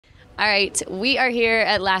All right, we are here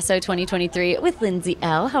at Lasso 2023 with Lindsay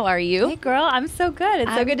Ell. How are you? Hey, girl, I'm so good.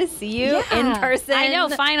 It's so good to see you in person. I know,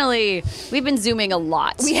 finally. We've been Zooming a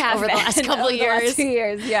lot over the last couple of years. The last 2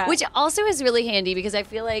 years, yeah. Which also is really handy because I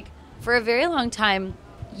feel like for a very long time,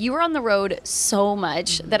 you were on the road so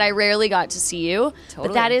much that I rarely got to see you. Totally.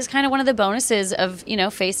 But that is kind of one of the bonuses of,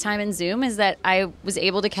 FaceTime and Zoom is that I was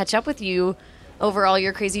able to catch up with you over all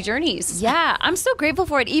your crazy journeys. Yeah, I'm so grateful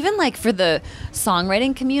for it. Even like for the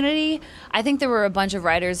songwriting community, I think there were a bunch of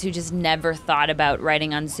writers who just never thought about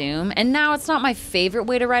writing on Zoom. And now it's not my favorite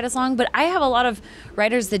way to write a song, but I have a lot of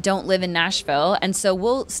writers that don't live in Nashville. And so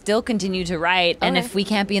we'll still continue to write. And if we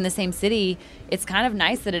can't be in the same city, it's kind of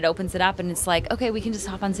nice that it opens it up and it's like, okay, we can just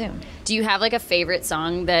hop on Zoom. Do you have like a favorite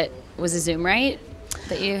song that was a Zoom write?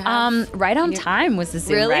 That you have? Right on Time was the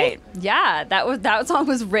Zoom Really? right. Yeah, that song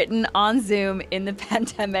was written on Zoom in the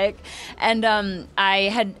pandemic, and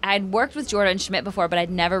I'd worked with Jordan Schmidt before, but I'd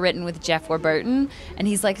never written with Jeff Warburton, and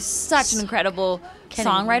he's like such an incredible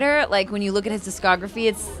songwriter. Like when you look at his discography,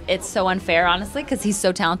 it's so unfair, honestly, because he's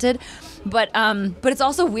so talented. But it's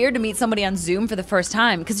also weird to meet somebody on Zoom for the first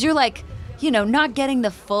time because you're like, not getting the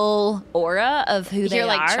full aura of who they are. You're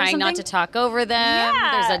like trying not to talk over them.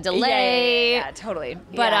 Yeah. There's a delay. Yeah, totally.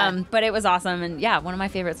 But it was awesome, and one of my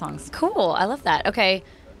favorite songs. Cool. I love that. Okay.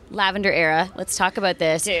 Lavender era. Let's talk about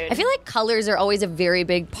this. Dude. I feel like colors are always a very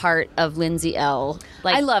big part of Lindsay Ell.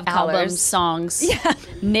 Like I love albums, colors. songs. Yeah.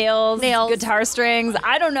 Nails, guitar strings.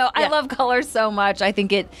 I don't know. Yeah. I love colors so much. I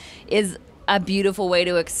think it is a beautiful way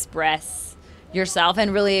to express yourself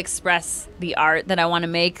and really express the art that I want to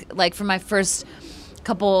make. Like for my first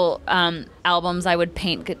couple albums, I would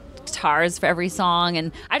paint guitars for every song,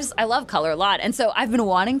 and I love color a lot. And so I've been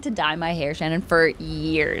wanting to dye my hair, Shannon, for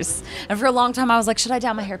years. And for a long time I was like, should I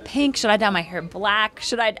dye my hair pink? Should I dye my hair black?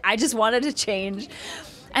 I just wanted to change.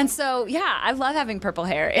 And so, I love having purple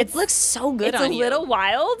hair. It looks so good on you. It's a little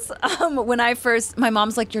wild. My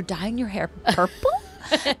mom's like, you're dyeing your hair purple?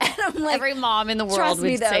 And I'm like, every mom in the world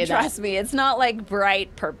would say that. Trust me, it's not like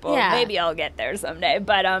bright purple. Yeah. Maybe I'll get there someday.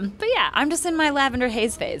 But yeah, I'm just in my lavender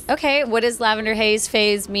haze phase. Okay, what does lavender haze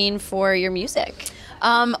phase mean for your music?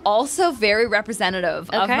 Also very representative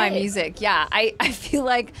of my Okay. music. Yeah, I feel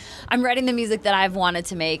like I'm writing the music that I've wanted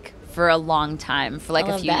to make for a long time, for like I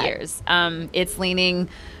a love few that. years. It's leaning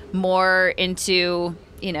more into,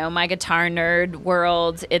 my guitar nerd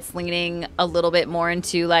world. It's leaning a little bit more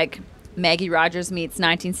into like Maggie Rogers meets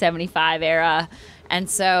 1975 era. And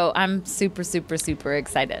so I'm super, super, super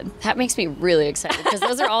excited. That makes me really excited because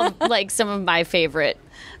those are all like some of my favorite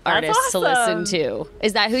artists to listen to.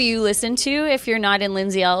 Is that who you listen to if you're not in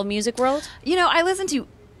Lindsay Ell music world? I listen to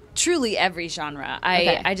truly every genre.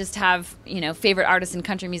 I just have, favorite artists in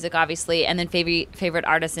country music, obviously, and then favorite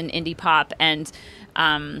artists in indie pop and,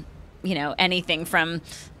 anything from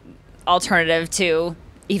alternative to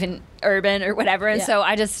even urban or whatever. And so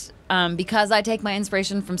I just, because I take my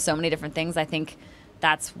inspiration from so many different things, I think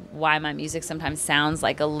that's why my music sometimes sounds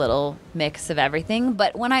like a little mix of everything.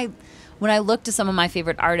 But when I look to some of my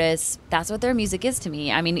favorite artists, that's what their music is to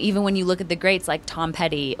me. I mean, even when you look at the greats like Tom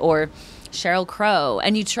Petty or Sheryl Crow,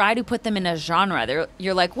 and you try to put them in a genre,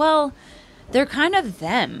 you're like, well, they're kind of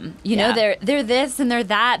them. They're this and they're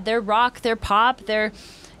that. They're rock, they're pop, they're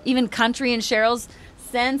even country in Cheryl's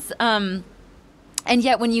sense. And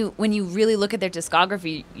yet when you really look at their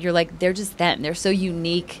discography, you're like, they're just them. They're so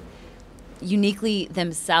uniquely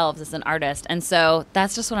themselves as an artist. And so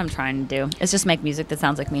that's just what I'm trying to do. Is just make music that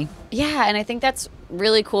sounds like me. Yeah, and I think that's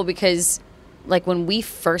really cool because like when we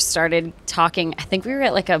first started talking, I think we were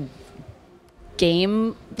at like a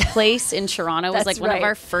game place in Toronto. It was like one of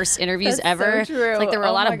our first interviews ever. So true. Like there were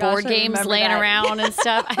a lot of board I games laying that. around and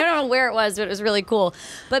stuff. I don't know where it was, but it was really cool.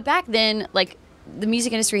 But back then, like the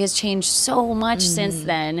music industry has changed so much since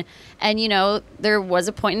then. And, there was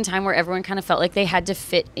a point in time where everyone kind of felt like they had to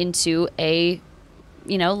fit into a,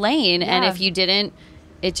 lane. Yeah. And if you didn't,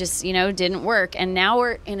 it just, didn't work. And now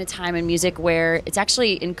we're in a time in music where it's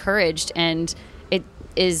actually encouraged and it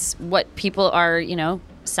is what people are,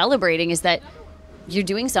 celebrating is that you're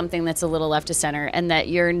doing something that's a little left of center and that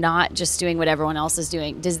you're not just doing what everyone else is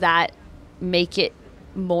doing. Does that make it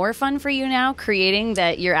more fun for you now, creating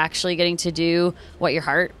that you're actually getting to do what your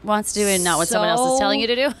heart wants to do and not what someone else is telling you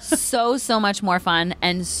to do? So much more fun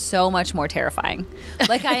and so much more terrifying.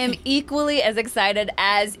 Like I am equally as excited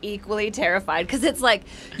as equally terrified because it's like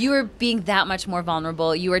you are being that much more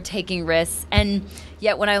vulnerable. You are taking risks. And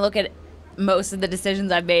yet when I look at most of the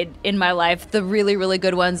decisions I've made in my life, the really, really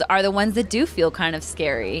good ones are the ones that do feel kind of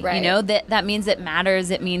scary. Right. That means it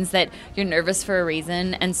matters. It means that you're nervous for a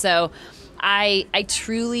reason. And so I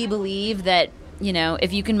truly believe that you know,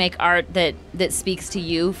 if you can make art that speaks to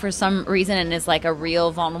you for some reason and is like a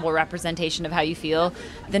real vulnerable representation of how you feel,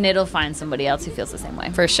 then it'll find somebody else who feels the same way.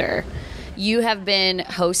 For sure. You have been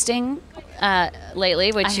hosting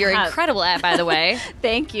lately, which you're incredible at, by the way.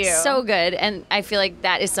 Thank you. So good. And I feel like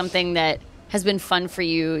that is something that has been fun for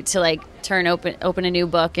you to like open a new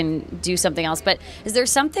book and do something else. But is there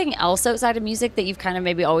something else outside of music that you've kind of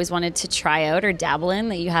maybe always wanted to try out or dabble in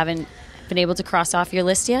that you haven't been able to cross off your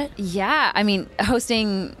list yet? Yeah, I mean,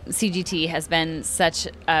 hosting CGT has been such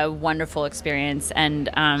a wonderful experience, and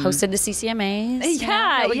hosted the CCMAs.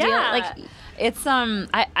 Yeah, yeah. Like, it's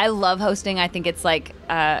I love hosting. I think it's like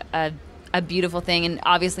a beautiful thing, and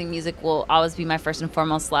obviously music will always be my first and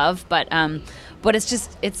foremost love. But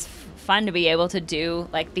it's fun to be able to do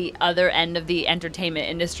like the other end of the entertainment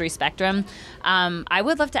industry spectrum. I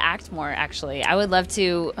would love to act more, actually. I would love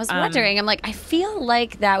to. I was wondering, I'm like, I feel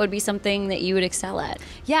like that would be something that you would excel at.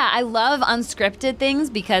 Yeah, I love unscripted things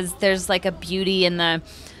because there's like a beauty in the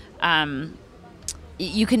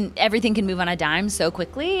everything can move on a dime so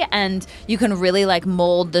quickly, and you can really like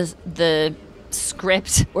mold the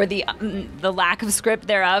script or the lack of script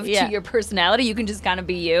thereof to your personality. You can just kind of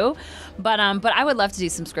be you. But I would love to do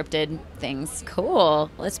some scripted things.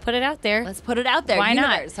 Cool. Let's put it out there. Why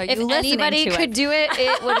Universe, not? If anybody could do it,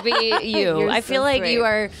 it would be you. I feel like sweet. You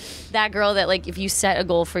are that girl that like if you set a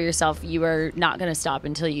goal for yourself, you are not going to stop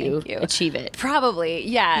until you achieve it. Probably,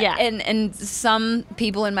 yeah. And some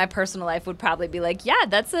people in my personal life would probably be like, yeah,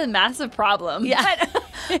 that's a massive problem. Yeah.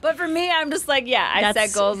 But for me, I'm just like, I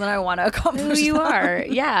set goals and I want to accomplish who you them. are.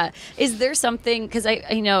 Yeah. Is there something, because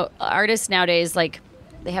I know artists nowadays, like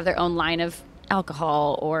they have their own line of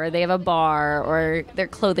alcohol or they have a bar or their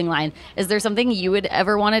clothing line. Is there something you would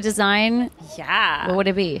ever want to design? Yeah. What would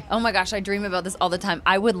it be? Oh my gosh, I dream about this all the time.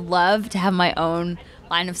 I would love to have my own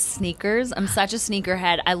line of sneakers. I'm such a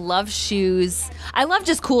sneakerhead. I love shoes. I love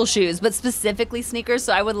just cool shoes, but specifically sneakers.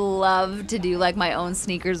 So I would love to do like my own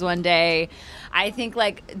sneakers one day. I think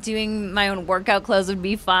like doing my own workout clothes would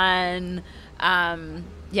be fun.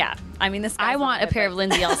 Yeah, I mean, I want a pair of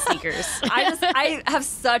Lindsay Ell sneakers. I have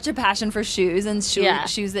such a passion for shoes and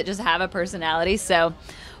shoes that just have a personality. So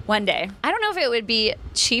one day. I don't know if it would be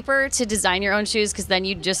cheaper to design your own shoes because then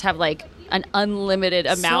you'd just have like an unlimited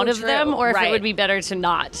amount of them, or if it would be better to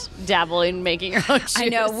not dabble in making your own shoes. I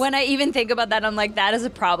know. When I even think about that, I'm like, that is a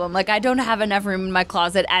problem. Like, I don't have enough room in my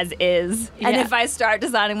closet as is. Yeah. And if I start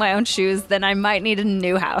designing my own shoes, then I might need a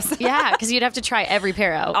new house. Yeah, because you'd have to try every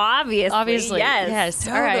pair out. Obviously. Yes.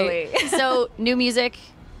 Totally. All right. So, new music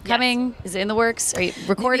coming? Yes. Is it in the works? Are you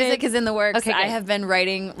recording? Music is in the works. Okay, I have been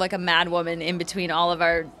writing like a mad woman in between all of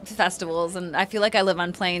our festivals, and I feel like I live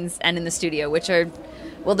on planes and in the studio, which are...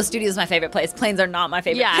 Well, the studio is my favorite place. Planes are not my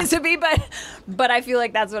favorite place to be, but I feel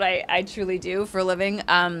like that's what I truly do for a living,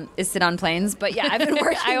 is sit on planes. But yeah, I've been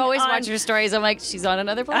working I always watch your stories. I'm like, she's on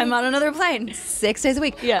another plane. I'm on another plane 6 days a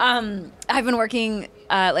week. Yeah. I've been working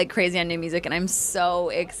like crazy on new music, and I'm so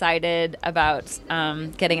excited about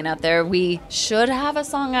getting it out there. We should have a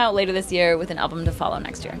song out later this year with an album to follow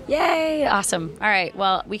next year. Yay. Awesome. All right.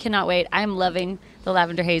 Well, we cannot wait. I'm loving the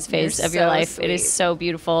Lavender Haze phase of your life. Sweet. It is so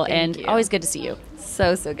beautiful. Thank you. Always good to see you.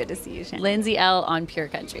 So good to see you, Shannon. Lindsay Ell on Pure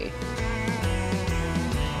Country.